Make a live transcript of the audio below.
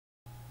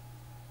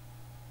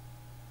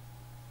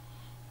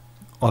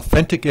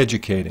Authentic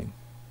Educating,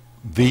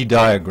 V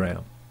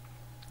diagram.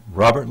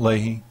 Robert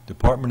Leahy,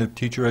 Department of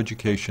Teacher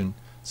Education,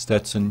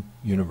 Stetson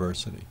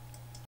University.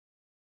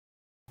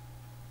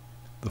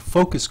 The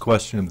focus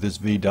question of this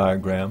V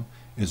diagram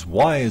is,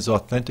 why is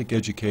authentic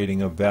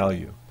educating of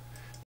value?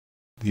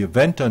 The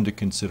event under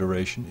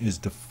consideration is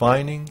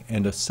defining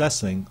and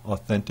assessing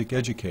authentic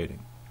educating.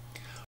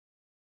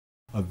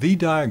 A V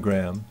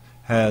diagram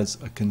has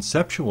a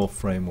conceptual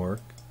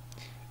framework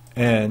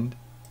and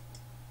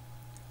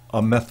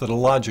a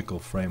methodological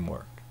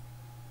framework.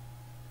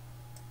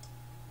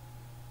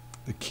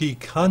 The key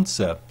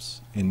concepts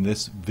in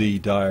this V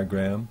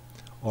diagram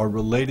are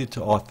related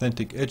to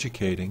authentic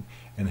educating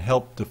and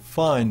help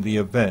define the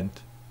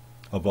event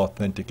of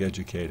authentic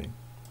educating.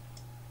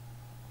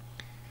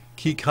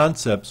 Key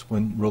concepts,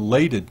 when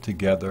related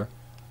together,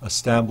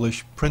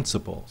 establish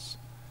principles.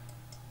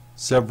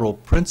 Several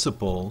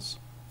principles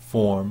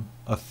form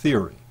a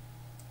theory,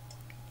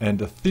 and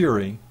a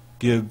theory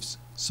gives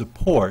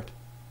support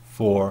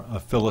for a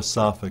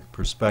philosophic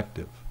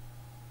perspective.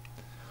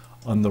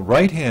 On the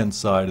right-hand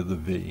side of the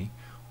V,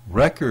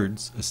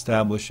 records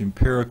establish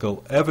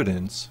empirical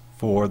evidence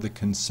for the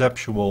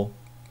conceptual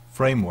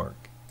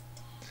framework.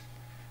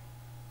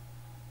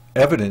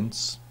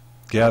 Evidence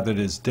gathered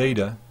as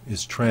data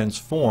is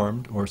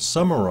transformed or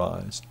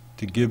summarized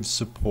to give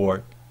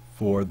support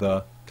for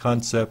the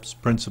concepts,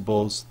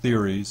 principles,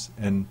 theories,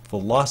 and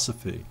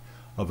philosophy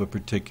of a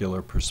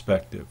particular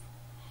perspective.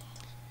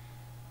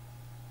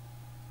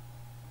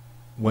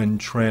 When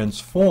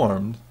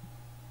transformed,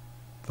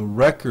 the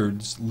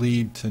records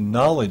lead to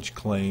knowledge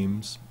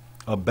claims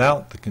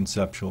about the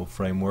conceptual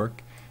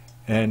framework,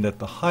 and at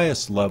the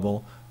highest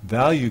level,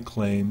 value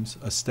claims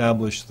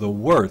establish the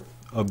worth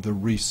of the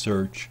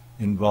research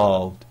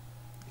involved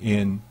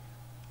in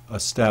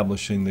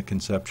establishing the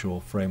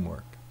conceptual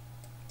framework.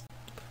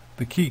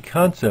 The key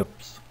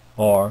concepts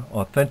are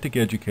authentic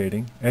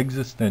educating,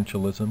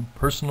 existentialism,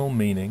 personal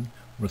meaning,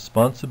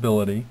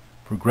 responsibility,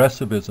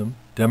 progressivism,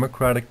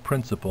 democratic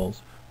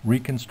principles,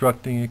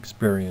 reconstructing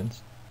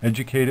experience,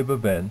 educative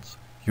events,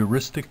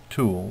 heuristic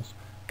tools,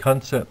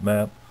 concept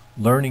map,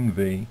 learning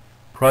V,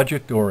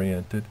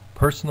 project-oriented,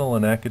 personal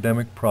and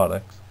academic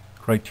products,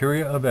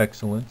 criteria of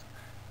excellence,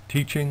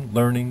 teaching,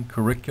 learning,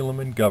 curriculum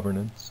and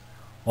governance,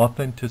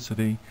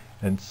 authenticity,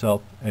 and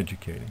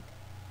self-educating.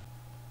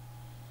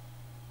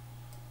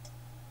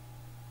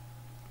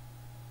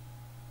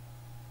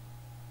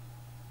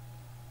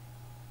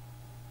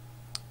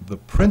 The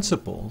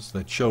principles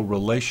that show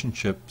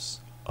relationships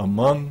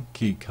among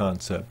key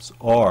concepts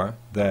are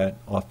that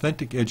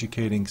authentic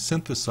educating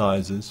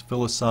synthesizes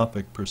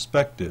philosophic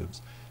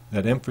perspectives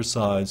that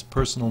emphasize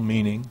personal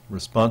meaning,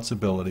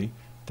 responsibility,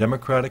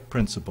 democratic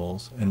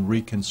principles, and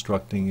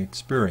reconstructing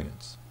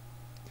experience.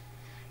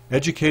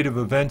 Educative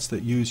events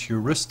that use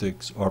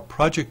heuristics are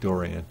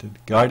project-oriented,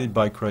 guided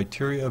by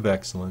criteria of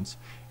excellence,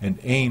 and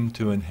aim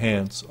to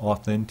enhance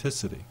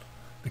authenticity.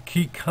 The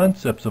key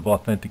concepts of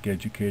authentic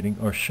educating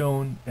are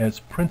shown as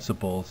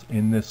principles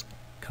in this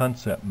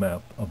concept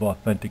map of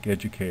authentic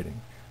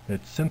educating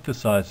that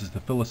synthesizes the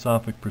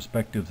philosophic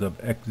perspectives of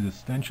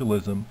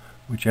existentialism,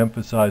 which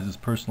emphasizes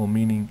personal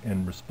meaning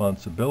and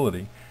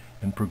responsibility,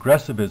 and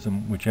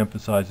progressivism, which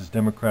emphasizes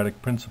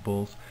democratic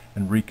principles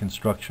and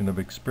reconstruction of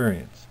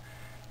experience.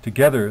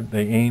 Together,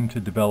 they aim to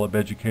develop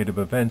educative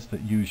events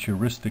that use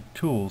heuristic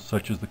tools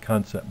such as the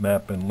concept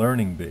map and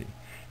learning bee,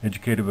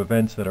 educative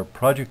events that are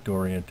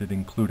project-oriented,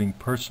 including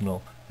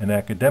personal and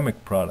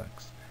academic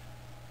products,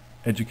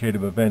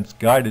 educative events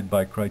guided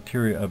by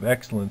criteria of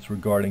excellence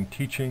regarding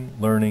teaching,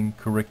 learning,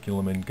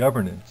 curriculum, and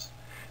governance.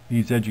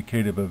 These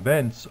educative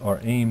events are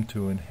aimed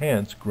to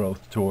enhance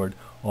growth toward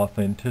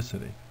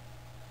authenticity.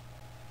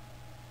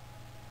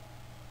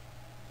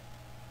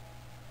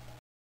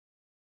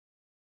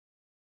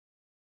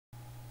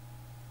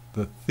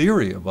 The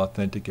theory of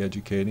authentic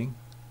educating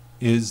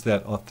is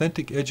that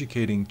authentic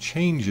educating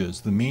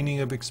changes the meaning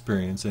of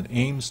experience and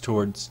aims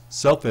towards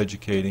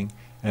self-educating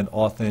and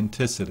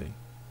authenticity.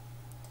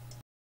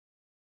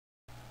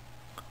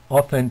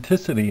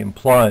 Authenticity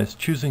implies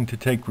choosing to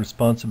take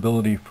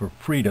responsibility for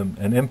freedom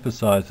and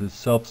emphasizes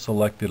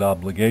self-selected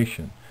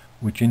obligation,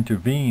 which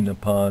intervene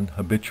upon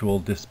habitual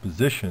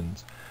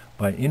dispositions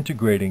by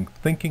integrating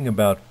thinking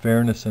about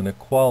fairness and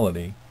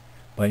equality,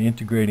 by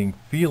integrating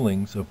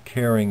feelings of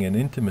caring and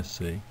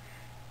intimacy,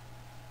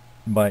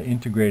 by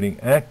integrating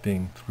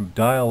acting through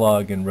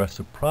dialogue and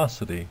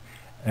reciprocity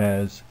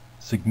as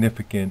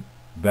significant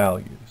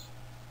values.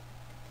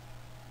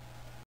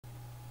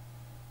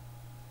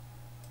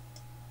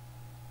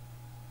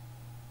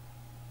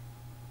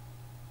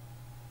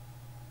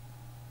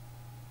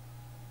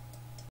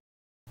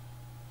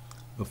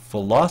 The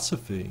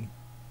philosophy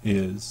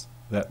is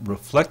that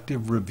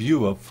reflective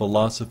review of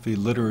philosophy,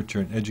 literature,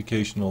 and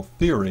educational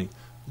theory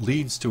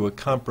leads to a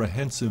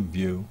comprehensive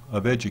view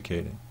of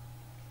educating.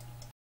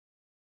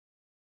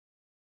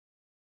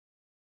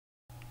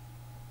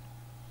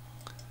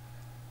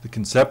 The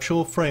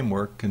conceptual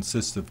framework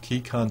consists of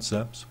key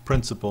concepts,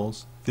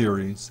 principles,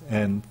 theories,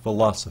 and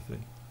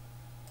philosophy.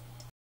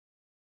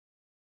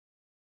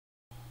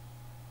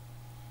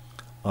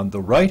 On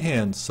the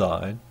right-hand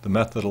side, the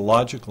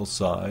methodological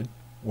side,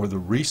 or the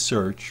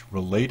research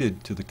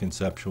related to the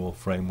conceptual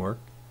framework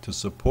to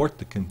support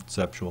the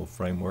conceptual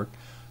framework,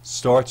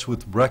 starts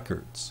with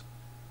records.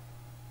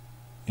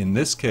 In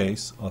this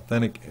case,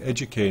 authentic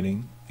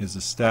educating is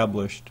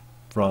established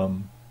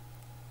from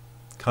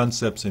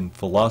concepts in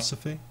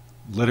philosophy,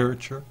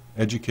 literature,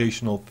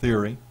 educational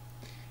theory,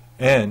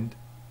 and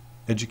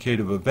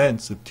educative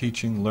events of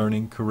teaching,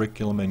 learning,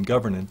 curriculum, and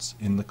governance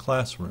in the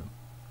classroom.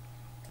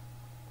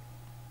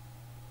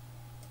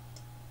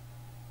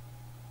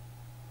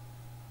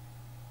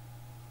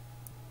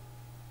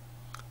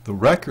 The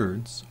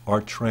records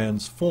are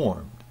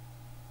transformed.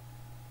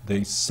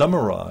 They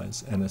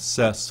summarize and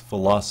assess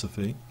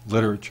philosophy,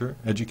 literature,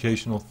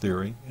 educational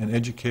theory, and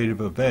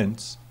educative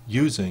events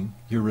using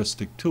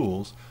heuristic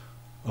tools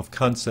of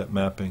concept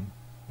mapping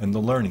and the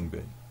learning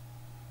bee.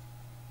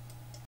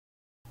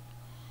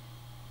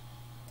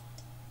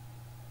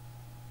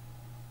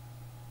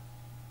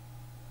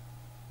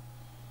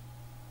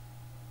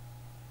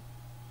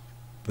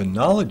 The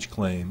knowledge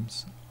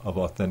claims of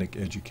authentic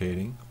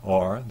educating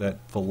are that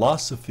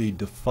philosophy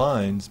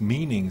defines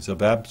meanings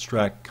of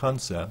abstract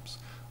concepts,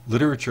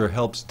 literature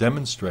helps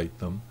demonstrate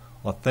them,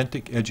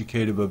 authentic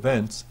educative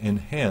events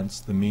enhance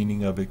the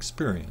meaning of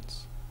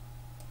experience.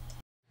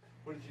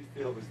 What did you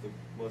feel was the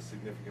most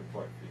significant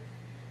part for you?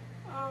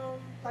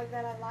 Like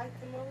that I like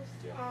the most?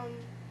 Yeah.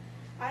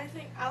 I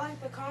think I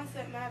like the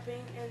concept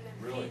mapping and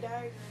the Really? Venn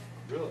diagram.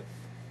 Really?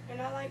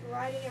 And I like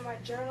writing in my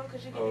journal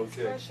because you can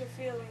express your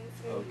feelings.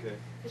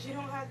 Because you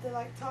don't have to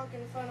like talk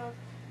in front of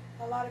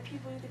a lot of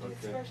people. You can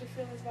just express your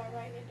feelings by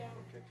writing it down.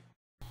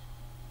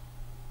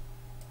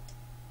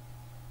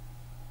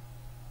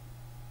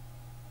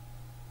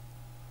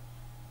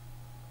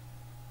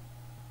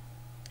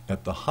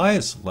 At the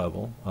highest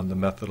level on the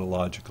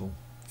methodological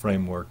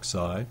framework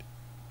side,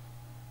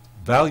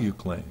 value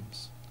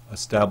claims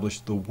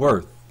establish the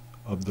worth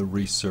of the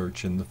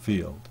research in the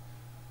field.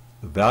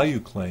 The value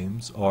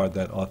claims are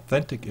that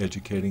authentic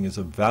educating is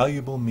a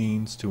valuable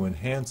means to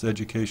enhance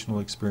educational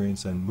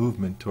experience and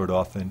movement toward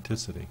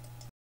authenticity.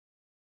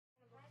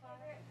 My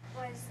favorite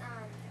was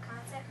the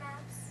concept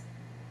maps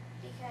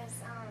because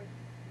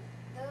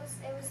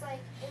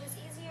it was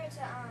easier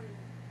to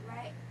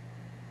write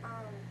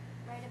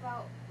write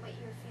about what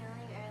you're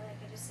feeling or like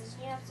a decision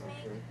you have to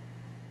make.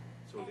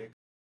 So